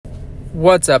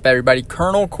What's up, everybody?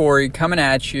 Colonel Corey coming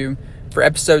at you for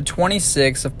episode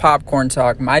 26 of Popcorn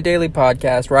Talk, my daily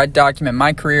podcast where I document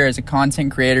my career as a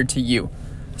content creator to you.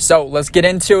 So let's get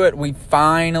into it. We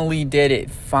finally did it.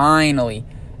 Finally.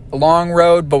 A long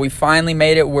road, but we finally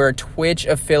made it. We're a Twitch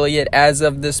affiliate as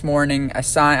of this morning.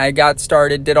 I got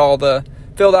started,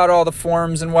 filled out all the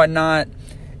forms and whatnot.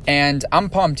 And I'm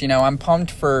pumped, I'm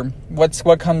pumped for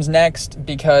what comes next,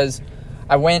 because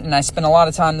I went and I spent a lot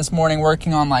of time this morning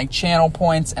working on channel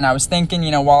points, and I was thinking,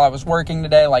 while I was working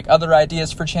today, other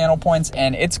ideas for channel points,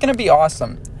 and it's going to be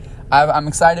awesome. I'm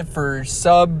excited for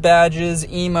sub badges,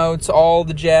 emotes, all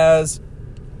the jazz.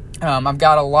 I've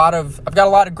got a lot of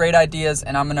great ideas,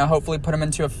 and I'm going to hopefully put them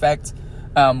into effect.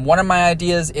 One of my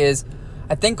ideas is,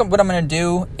 I think what I'm going to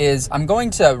do is I'm going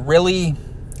to really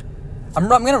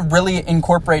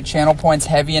incorporate channel points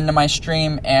heavy into my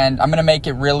stream, and I'm going to make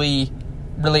it really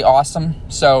awesome.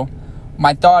 So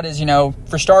my thought is,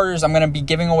 for starters, I'm going to be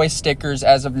giving away stickers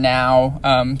as of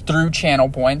now through channel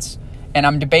points, and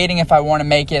I'm debating if I want to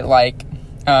make it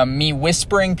me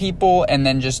whispering people and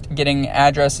then just getting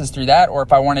addresses through that, or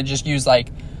if I want to just use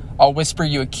I'll whisper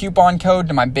you a coupon code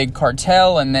to my big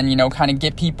cartel and then kind of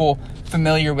get people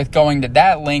familiar with going to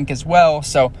that link as well.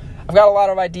 So I've got a lot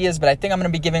of ideas, but I think I'm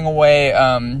going to be giving away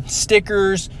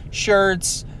stickers,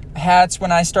 shirts, hats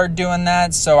when I start doing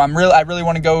that. So I really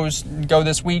want to go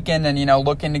this weekend and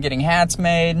look into getting hats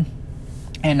made,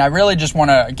 and I really just want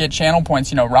to get channel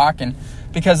points rocking,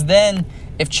 because then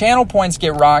if channel points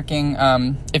get rocking,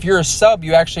 if you're a sub,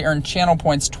 you actually earn channel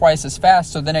points twice as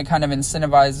fast. So then it kind of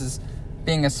incentivizes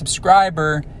being a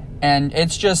subscriber, and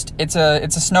it's a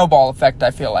snowball effect,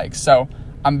 I feel like. So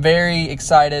I'm very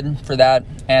excited for that,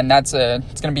 and it's going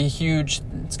to be huge.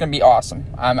 It's going to be awesome.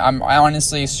 I'm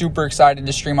honestly super excited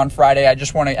to stream on Friday. I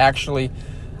just want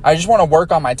to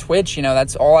work on my Twitch.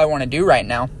 That's all I want to do right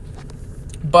now.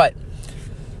 But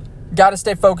got to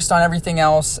stay focused on everything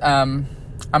else. I'm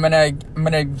gonna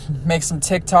make some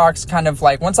TikToks. Kind of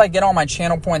once I get all my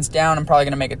channel points down, I'm probably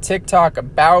gonna make a TikTok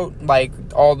about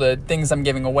all the things I'm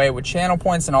giving away with channel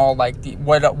points and all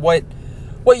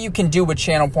what you can do with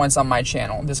channel points on my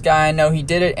channel. This guy, I know he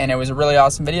did it, and it was a really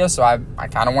awesome video, so I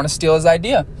kind of want to steal his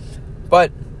idea.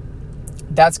 But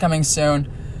that's coming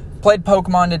soon. Played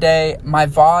Pokemon today. My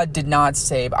VOD did not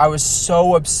save. I was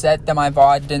so upset that my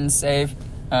VOD didn't save.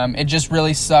 It just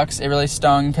really sucks. It really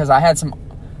stung, because I had some...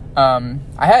 I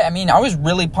was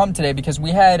really pumped today, because we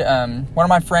had one of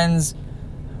my friends,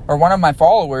 or one of my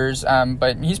followers,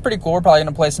 but he's pretty cool. We're probably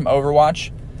going to play some Overwatch.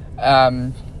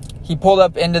 He pulled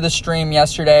up into the stream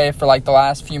yesterday for the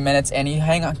last few minutes, and he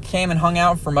came and hung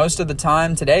out for most of the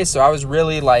time today. So I was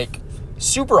really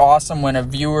super awesome when a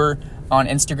viewer on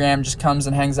Instagram just comes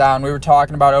and hangs out, and we were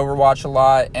talking about Overwatch a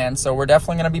lot, and so we're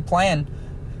definitely going to be playing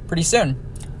pretty soon.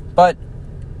 But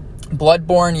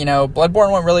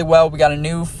Bloodborne went really well. We got a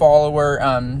new follower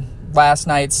last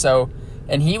night,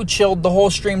 and he chilled the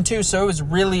whole stream too, so it was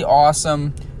really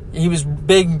awesome. He was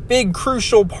big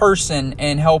crucial person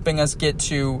in helping us get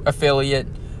to affiliate.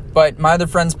 But my other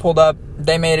friends pulled up.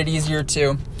 They made it easier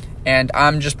too. And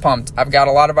I'm just pumped. I've got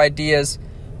a lot of ideas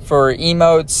for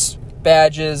emotes,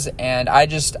 badges, and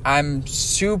obviously I'm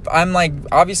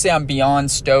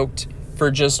beyond stoked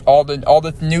for just all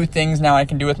the new things now I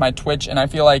can do with my Twitch, and I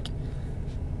feel like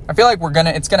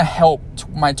it's gonna help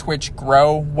my Twitch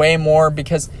grow way more,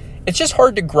 because it's just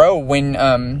hard to grow when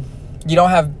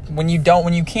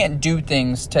you can't do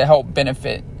things to help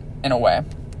benefit in a way.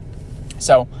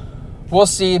 So we'll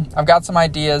see. I've got some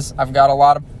ideas. I've got a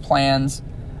lot of plans.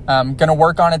 Gonna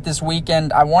work on it this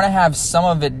weekend. I want to have some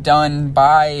of it done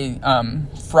by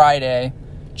Friday,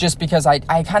 just because I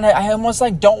almost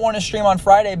don't want to stream on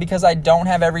Friday, because I don't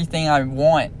have everything I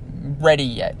want ready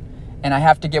yet, and I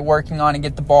have to get working on and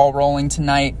get the ball rolling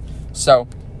tonight. So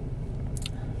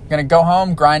I'm gonna go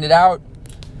home, grind it out.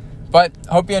 But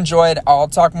hope you enjoyed. I'll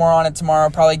talk more on it tomorrow.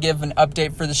 Probably give an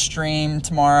update for the stream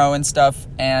tomorrow and stuff,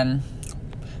 and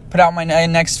put out my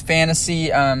next fantasy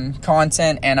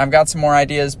content. And I've got some more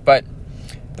ideas. But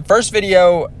the first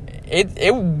video, it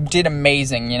did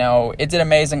amazing. It did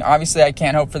amazing. Obviously, I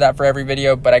can't hope for that for every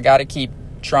video, but I got to keep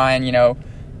trying.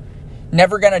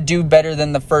 Never gonna do better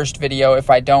than the first video if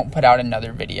I don't put out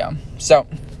another video. So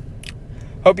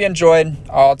hope you enjoyed.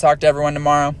 I'll talk to everyone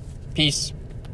tomorrow. Peace.